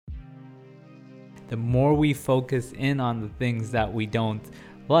the more we focus in on the things that we don't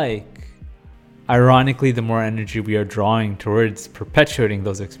like, ironically, the more energy we are drawing towards perpetuating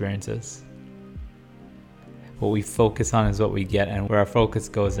those experiences. What we focus on is what we get, and where our focus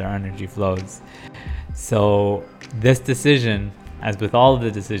goes, our energy flows. So this decision, as with all of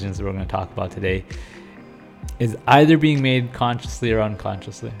the decisions that we're going to talk about today, is either being made consciously or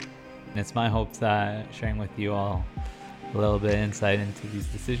unconsciously. And it's my hopes that sharing with you all a little bit of insight into these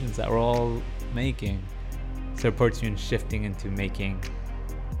decisions that we're all making supports you in shifting into making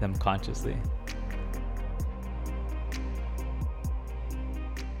them consciously.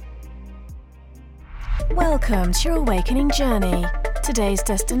 Welcome to your awakening journey. Today's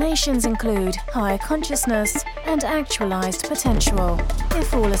destinations include higher consciousness and actualized potential.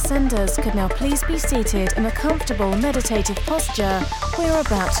 If all ascenders could now please be seated in a comfortable meditative posture, we're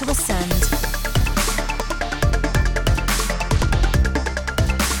about to ascend.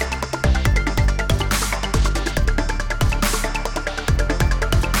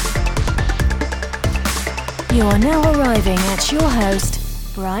 You are now arriving at your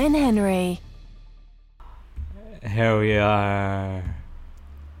host, Brian Henry. Here we are,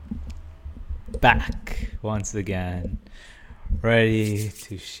 back once again, ready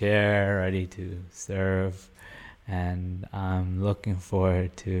to share, ready to serve, and I'm looking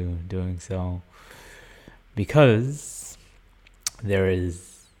forward to doing so because there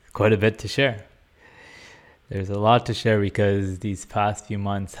is quite a bit to share. There's a lot to share because these past few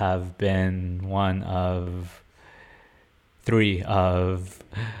months have been one of three of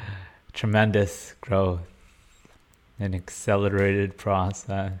tremendous growth, an accelerated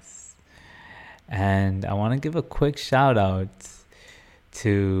process. And I want to give a quick shout out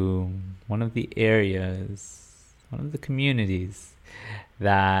to one of the areas, one of the communities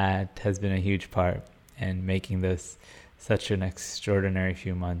that has been a huge part in making this such an extraordinary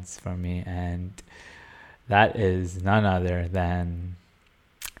few months for me. And that is none other than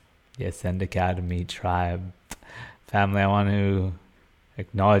the Ascend Academy tribe. Family, I want to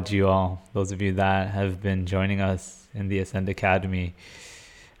acknowledge you all, those of you that have been joining us in the Ascend Academy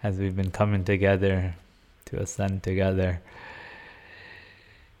as we've been coming together to ascend together.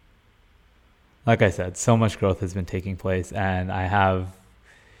 Like I said, so much growth has been taking place, and I have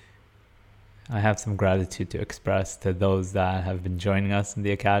some gratitude to express to those that have been joining us in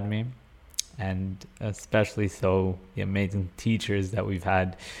the Academy, and especially so the amazing teachers that we've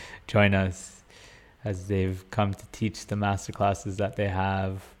had join us as they've come to teach the masterclasses that they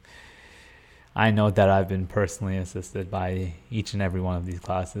have. I know that I've been personally assisted by each and every one of these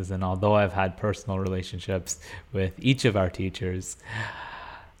classes, and although I've had personal relationships with each of our teachers,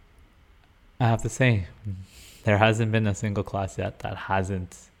 I have to say, there hasn't been a single class yet that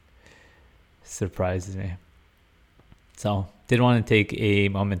hasn't surprised me. So, did want to take a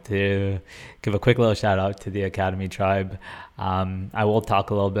moment to give a quick little shout out to the Academy tribe. I will talk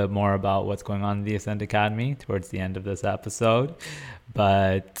a little bit more about what's going on in the Ascend Academy towards the end of this episode,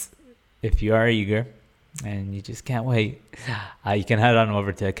 but if you are eager and you just can't wait, you can head on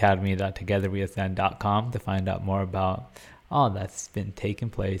over to academy.togetherweascend.com to find out more about all that's been taking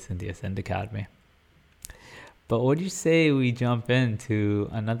place in the Ascend Academy. But what do you say we jump into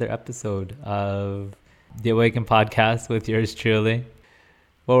another episode of the Awaken Podcast with yours truly?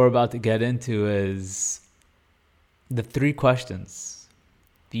 What we're about to get into is the three questions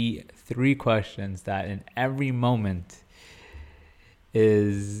that in every moment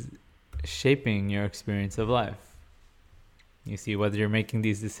is shaping your experience of life. You see, whether you're making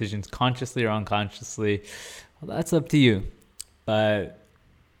these decisions consciously or unconsciously, well, that's up to you. But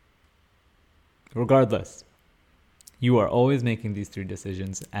regardless, you are always making these three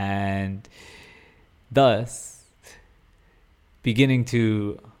decisions, and thus beginning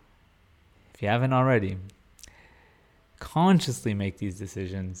to, if you haven't already, consciously make these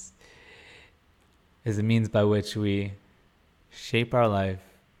decisions is a means by which we shape our life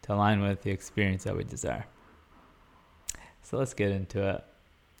to align with the experience that we desire. So let's get into it.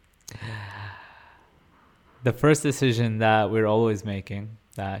 The first decision that we're always making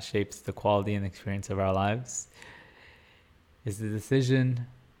that shapes the quality and experience of our lives is the decision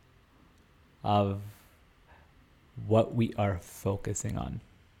of what we are focusing on.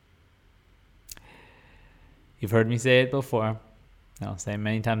 You've heard me say it before, and I'll say it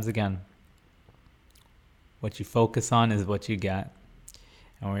many times again. What you focus on is what you get.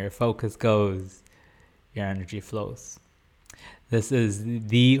 And where your focus goes, your energy flows. This is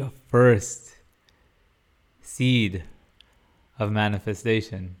the first seed of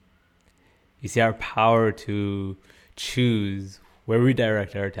manifestation. You see, our power to choose where we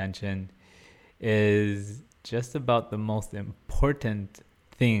direct our attention is just about the most important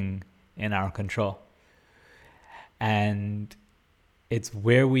thing in our control. And it's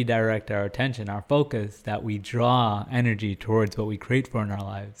where we direct our attention, our focus, that we draw energy towards what we create for in our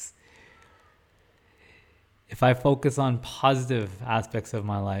lives. If I focus on positive aspects of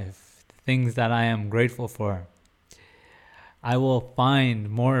my life, things that I am grateful for, I will find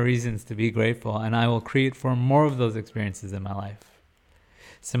more reasons to be grateful, and I will create for more of those experiences in my life.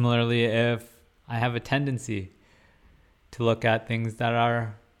 Similarly, if I have a tendency to look at things that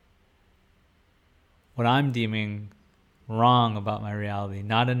are what I'm deeming wrong about my reality,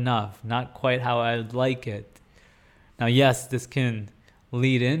 not enough, not quite how I'd like it. Now, yes, this can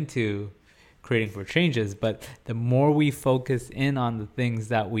lead into creating for changes, but the more we focus in on the things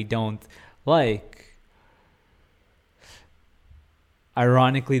that we don't like,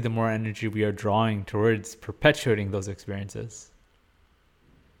 ironically, the more energy we are drawing towards perpetuating those experiences.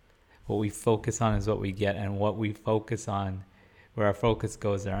 What we focus on is what we get, and what we focus on, where our focus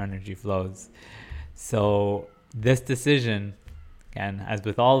goes, our energy flows. So this decision, and as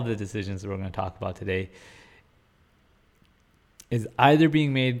with all of the decisions that we're going to talk about today, is either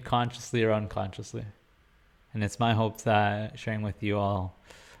being made consciously or unconsciously. And it's my hopes that sharing with you all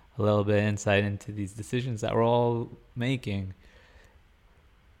a little bit of insight into these decisions that we're all making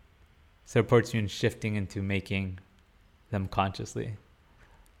supports you in shifting into making them consciously.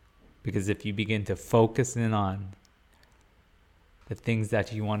 Because if you begin to focus in on the things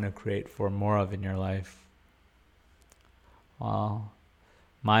that you want to create for more of in your life, well,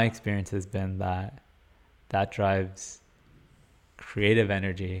 my experience has been that drives creative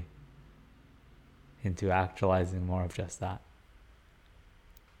energy into actualizing more of just that.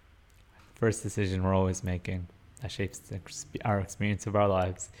 First decision we're always making that shapes our experience of our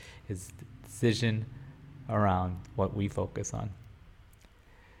lives is the decision around what we focus on.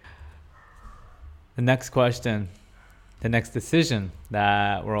 The next question, the next decision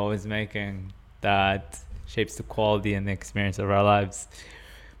that we're always making that shapes the quality and the experience of our lives.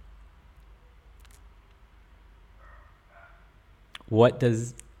 What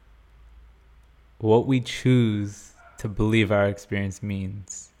we choose to believe our experience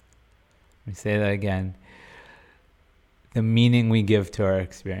means. Let me say that again. The meaning we give to our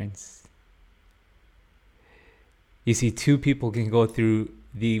experience. You see, two people can go through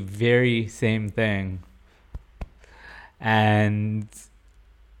the very same thing and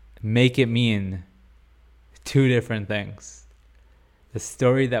make it mean two different things. The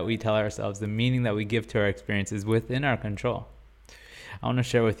story that we tell ourselves, the meaning that we give to our experience is within our control. I want to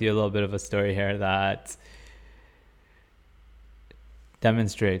share with you a little bit of a story here that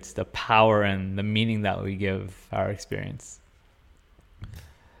demonstrates the power and the meaning that we give our experience.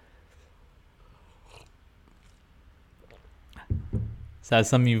 So as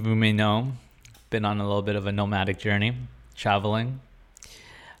some of you may know, I've been on a little bit of a nomadic journey, traveling,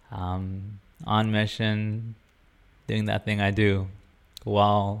 on mission, doing that thing I do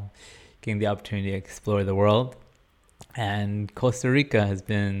while getting the opportunity to explore the world. And Costa Rica has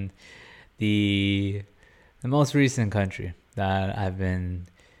been the most recent country that I've been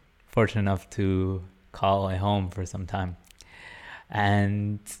fortunate enough to call a home for some time.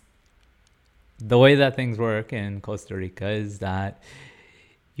 And the way that things work in Costa Rica is that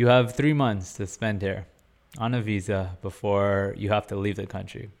you have 3 months to spend here on a visa before you have to leave the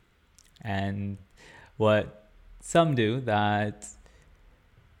country. And what some do that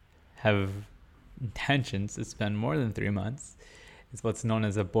have intentions to spend more than 3 months is what's known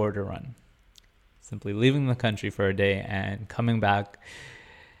as a border run. Simply leaving the country for a day and coming back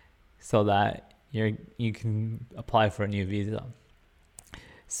so that you can apply for a new visa.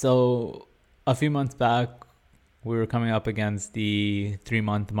 So a few months back, we were coming up against the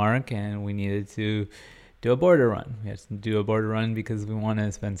 3-month mark and we needed to do a border run. We had to do a border run because we wanted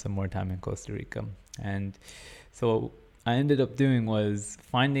to spend some more time in Costa Rica. And so what I ended up doing was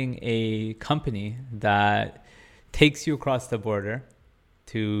finding a company that takes you across the border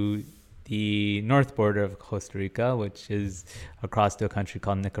to the north border of Costa Rica, which is across to a country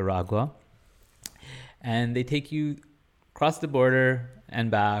called Nicaragua. And they take you across the border and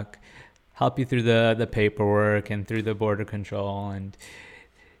back, help you through the paperwork and through the border control. And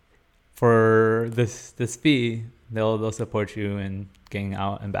for this fee, they'll support you in getting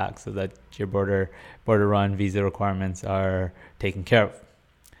out and back so that your border run visa requirements are taken care of.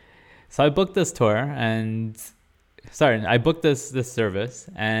 So I booked this tour I booked this service,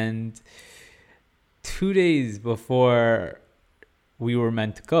 and 2 days before we were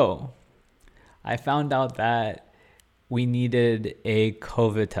meant to go, I found out that we needed a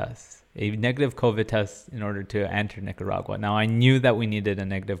COVID test, a negative COVID test in order to enter Nicaragua. Now, I knew that we needed a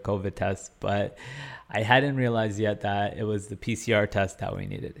negative COVID test, but I hadn't realized yet that it was the PCR test that we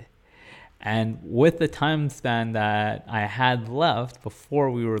needed. And with the time span that I had left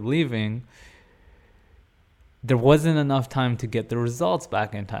before we were leaving, there wasn't enough time to get the results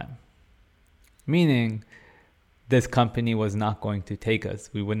back in time. Meaning, this company was not going to take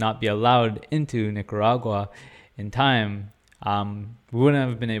us. We would not be allowed into Nicaragua in time. We wouldn't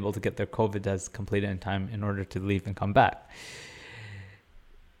have been able to get their COVID test completed in time in order to leave and come back.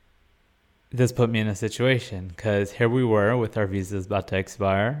 This put me in a situation because here we were with our visas about to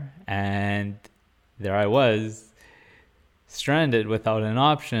expire, and there I was stranded without an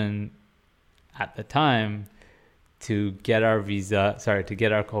option at the time to get our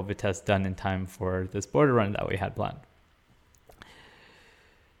COVID test done in time for this border run that we had planned.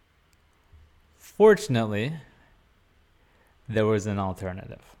 Fortunately, there was an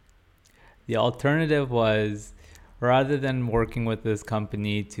alternative. The alternative was, rather than working with this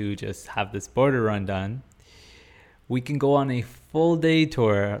company to just have this border run done, we can go on a full day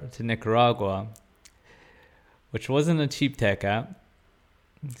tour to Nicaragua, which wasn't a cheap ticket.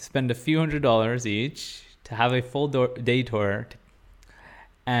 Spend a few $100s each to have a full day tour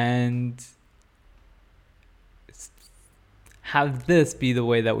and have this be the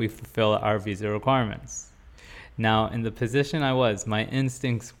way that we fulfill our visa requirements. Now, in the position I was, my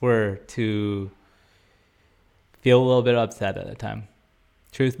instincts were to feel a little bit upset at the time.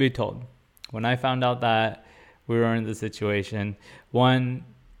 Truth be told, when I found out that we were in the situation, one,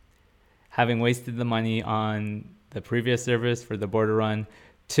 having wasted the money on the previous service for the border run,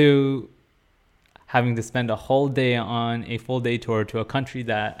 two, having to spend a whole day on a full day tour to a country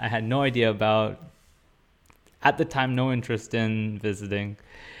that I had no idea about, at the time, no interest in visiting.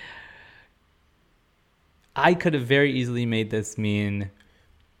 I could have very easily made this mean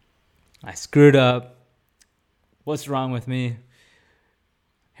I screwed up. What's wrong with me?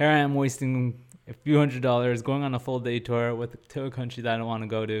 Here I am wasting a few $100s going on a full day tour to a country that I don't want to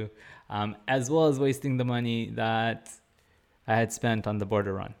go to, as well as wasting the money that I had spent on the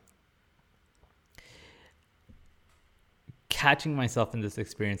border run. Catching myself in this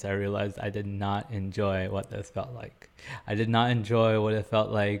experience, I realized I did not enjoy what this felt like. I did not enjoy what it felt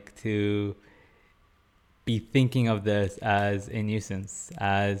like to be thinking of this as a nuisance,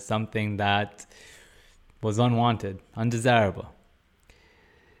 as something that was unwanted, undesirable.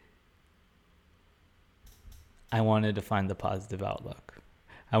 I wanted to find the positive outlook.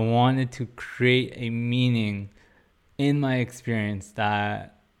 I wanted to create a meaning in my experience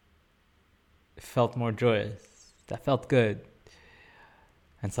that felt more joyous, that felt good.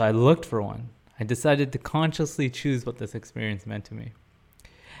 And so I looked for one. I decided to consciously choose what this experience meant to me.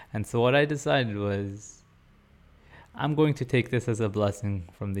 And so what I decided was, I'm going to take this as a blessing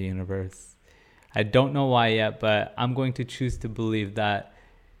from the universe. I don't know why yet, but I'm going to choose to believe that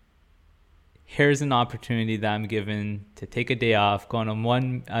here's an opportunity that I'm given to take a day off, go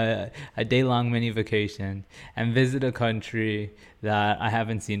on a day-long mini vacation, and visit a country that I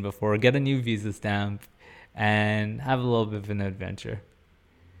haven't seen before, get a new visa stamp, and have a little bit of an adventure.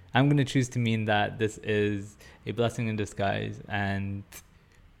 I'm going to choose to mean that this is a blessing in disguise, and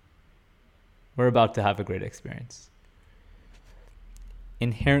we're about to have a great experience.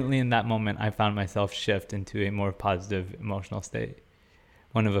 Inherently in that moment, I found myself shift into a more positive emotional state.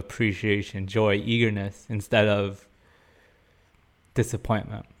 One of appreciation, joy, eagerness, instead of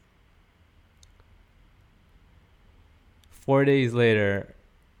disappointment. 4 days later,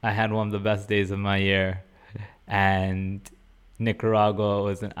 I had one of the best days of my year, and Nicaragua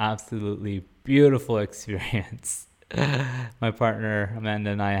was an absolutely beautiful experience. My partner,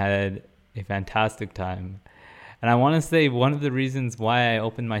 Amanda, and I had a fantastic time. And I want to say one of the reasons why I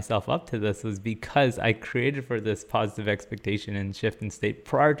opened myself up to this was because I created for this positive expectation and shift in state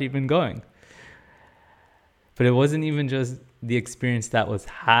prior to even going. But it wasn't even just the experience that was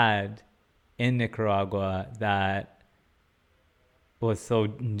had in Nicaragua that was so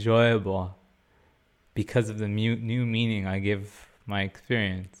enjoyable because of the new meaning I give my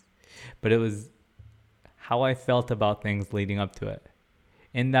experience. But it was how I felt about things leading up to it.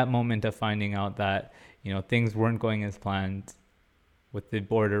 In that moment of finding out that things weren't going as planned with the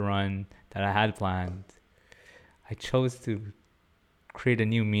border run that I had planned, I chose to create a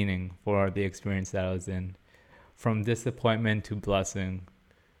new meaning for the experience that I was in, from disappointment to blessing.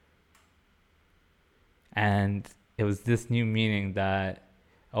 And it was this new meaning that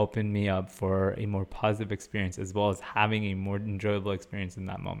opened me up for a more positive experience, as well as having a more enjoyable experience in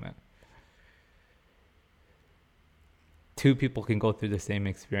that moment. Two people can go through the same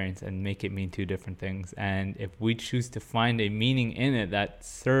experience and make it mean two different things. And if we choose to find a meaning in it that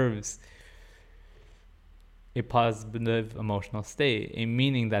serves a positive emotional state, a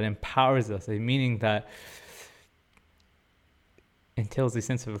meaning that empowers us, a meaning that entails a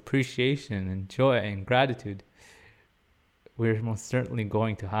sense of appreciation and joy and gratitude, we're most certainly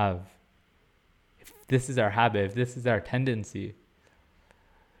going to have. If this is our habit, if this is our tendency,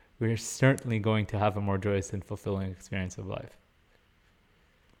 we're certainly going to have a more joyous and fulfilling experience of life.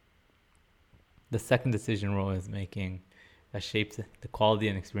 The second decision we're always making that shapes the quality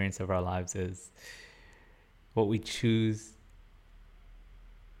and experience of our lives is what we choose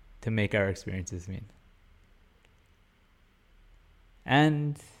to make our experiences mean.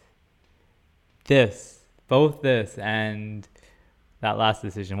 And both this and that last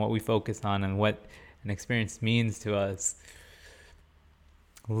decision, what we focus on and what an experience means to us,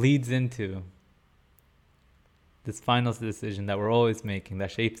 leads into this final decision that we're always making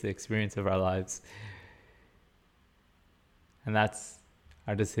that shapes the experience of our lives. And that's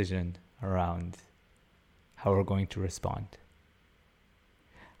our decision around how we're going to respond,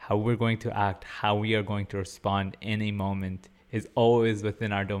 how we're going to act, how we are going to respond in a moment is always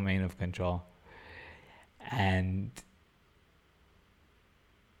within our domain of control. And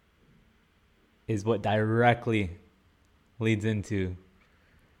is what directly leads into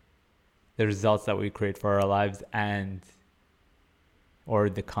the results that we create for our lives or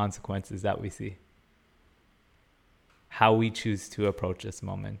the consequences that we see. How we choose to approach this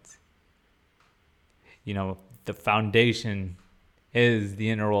moment. The foundation is the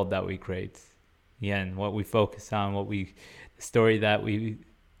inner world that we create. Again, what we focus on, the story that we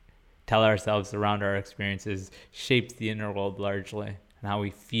tell ourselves around our experiences shapes the inner world largely, and how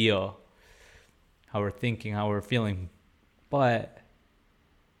we feel, how we're thinking, how we're feeling. But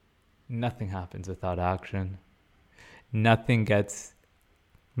nothing happens without action. Nothing gets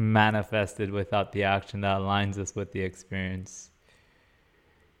manifested without the action that aligns us with the experience.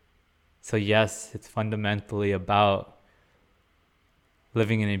 So yes, it's fundamentally about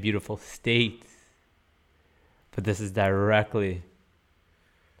living in a beautiful state, but this is directly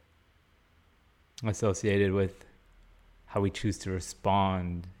associated with how we choose to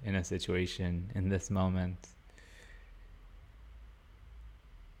respond in a situation in this moment.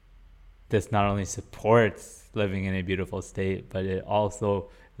 This not only supports living in a beautiful state, but it also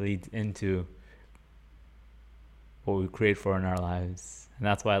leads into what we create for in our lives. And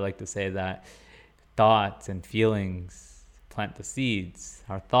that's why I like to say that thoughts and feelings plant the seeds.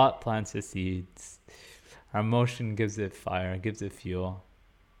 Our thought plants the seeds. Our emotion gives it fire, gives it fuel,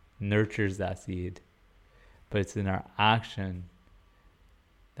 nurtures that seed. But it's in our action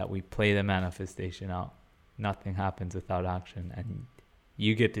that we play the manifestation out. Nothing happens without action. And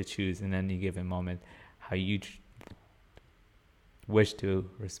you get to choose in any given moment how you wish to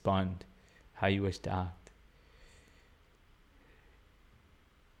respond, how you wish to act.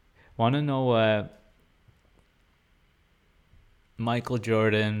 Want to know what Michael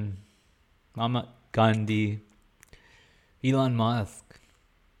Jordan, Mahatma Gandhi, Elon Musk,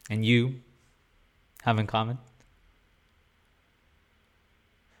 and you have in common?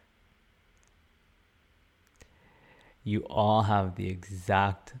 You all have the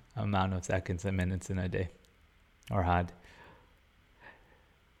exact amount of seconds and minutes in a day, or had.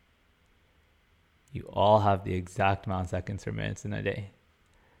 You all have the exact amount of seconds or minutes in a day.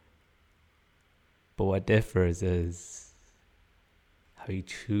 But what differs is how you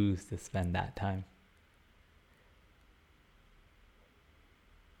choose to spend that time.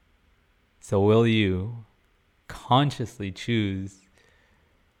 So will you consciously choose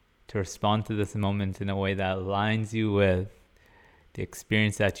to respond to this moment in a way that aligns you with the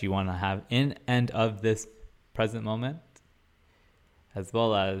experience that you want to have in and of this present moment, as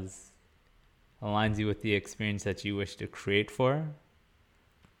well as aligns you with the experience that you wish to create for,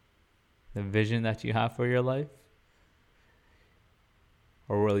 the vision that you have for your life?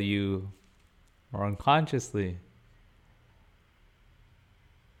 Or will you more unconsciously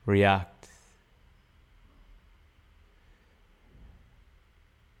react?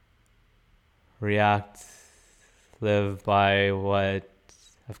 Live by what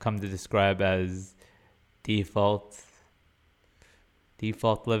I've come to describe as default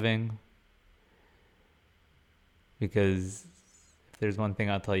living. Because if there's one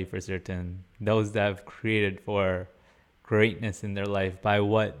thing I'll tell you for certain, those that have created for greatness in their life by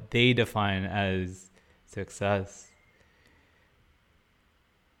what they define as success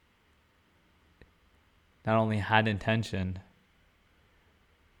not only had intention,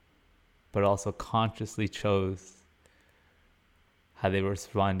 but also consciously chose how they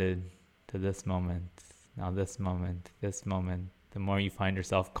responded to this moment. Now this moment, the more you find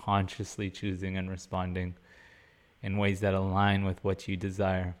yourself consciously choosing and responding in ways that align with what you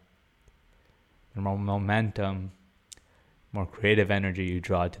desire, the more momentum, more creative energy you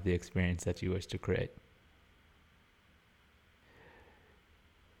draw to the experience that you wish to create.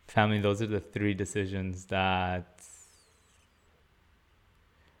 Family, those are the 3 decisions that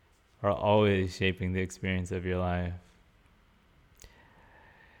are always shaping the experience of your life.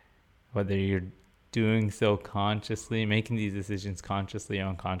 Whether you're doing so consciously, making these decisions consciously or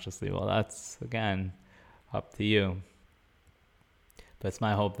unconsciously, well, that's, again, up to you. But it's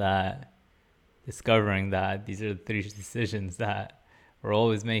my hope that discovering that these are the 3 decisions that we're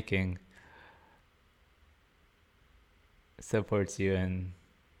always making supports you in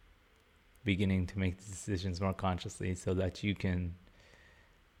beginning to make the decisions more consciously, so that you can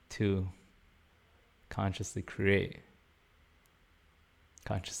too consciously create,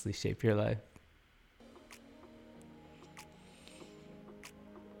 consciously shape your life.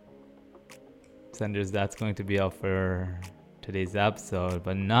 Senders, that's going to be all for today's episode,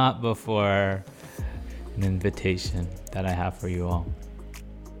 but not before an invitation that I have for you all.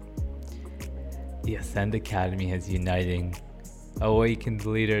 The Ascend Academy is uniting awakened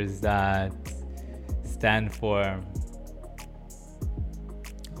leaders that stand for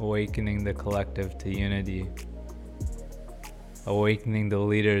awakening the collective to unity, awakening the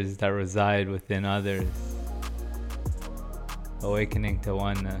leaders that reside within others, awakening to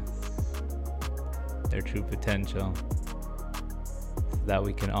oneness, their true potential, so that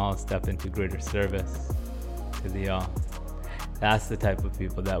we can all step into greater service to the all. That's the type of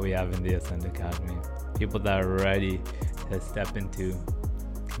people that we have in the Ascend Academy. People that are ready to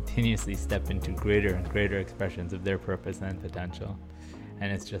continuously step into greater and greater expressions of their purpose and potential.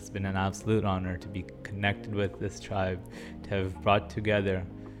 And it's just been an absolute honor to be connected with this tribe, to have brought together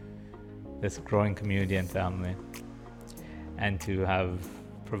this growing community and family, and to have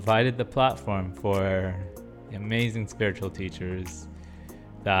provided the platform for amazing spiritual teachers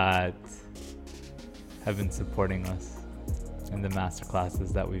that have been supporting us in the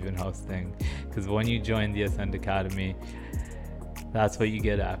masterclasses that we've been hosting. Because when you join the Ascend Academy, that's what you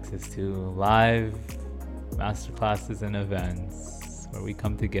get access to: live masterclasses and events where we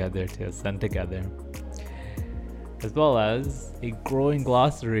come together to ascend together, as well as a growing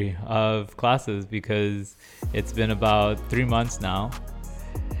glossary of classes, because it's been about 3 months now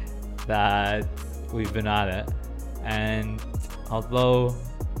that we've been at it. And although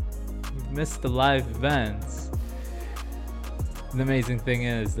you've missed the live events, the amazing thing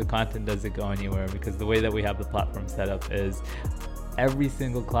is the content doesn't go anywhere, because the way that we have the platform set up is every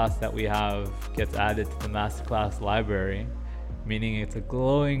single class that we have gets added to the masterclass library, meaning it's a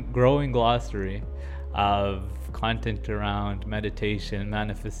growing glossary of content around meditation,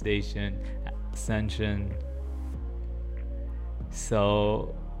 manifestation, ascension.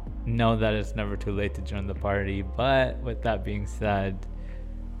 So know that it's never too late to join the party. But with that being said,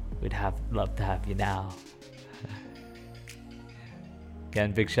 we'd love to have you now.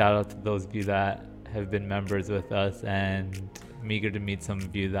 Again, big shout out to those of you that have been members with us, and I'm eager to meet some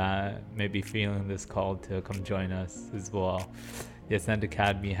of you that may be feeling this call to come join us as well. The Ascend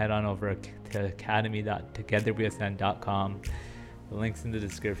Academy, head on over to academy.togetherweascend.com. The link's in the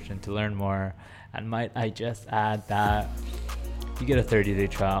description to learn more. And might I just add that you get a 30-day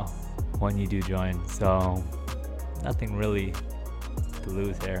trial when you do join, so nothing really to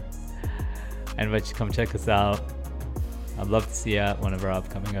lose here. I invite you to come check us out. I'd love to see you at one of our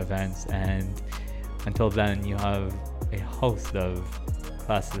upcoming events, and until then, you have a host of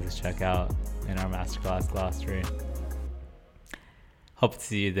classes to check out in our masterclass glossary. Hope to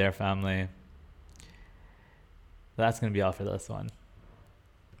see you there, family. That's going to be all for this one.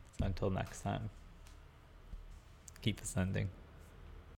 So until next time, keep ascending.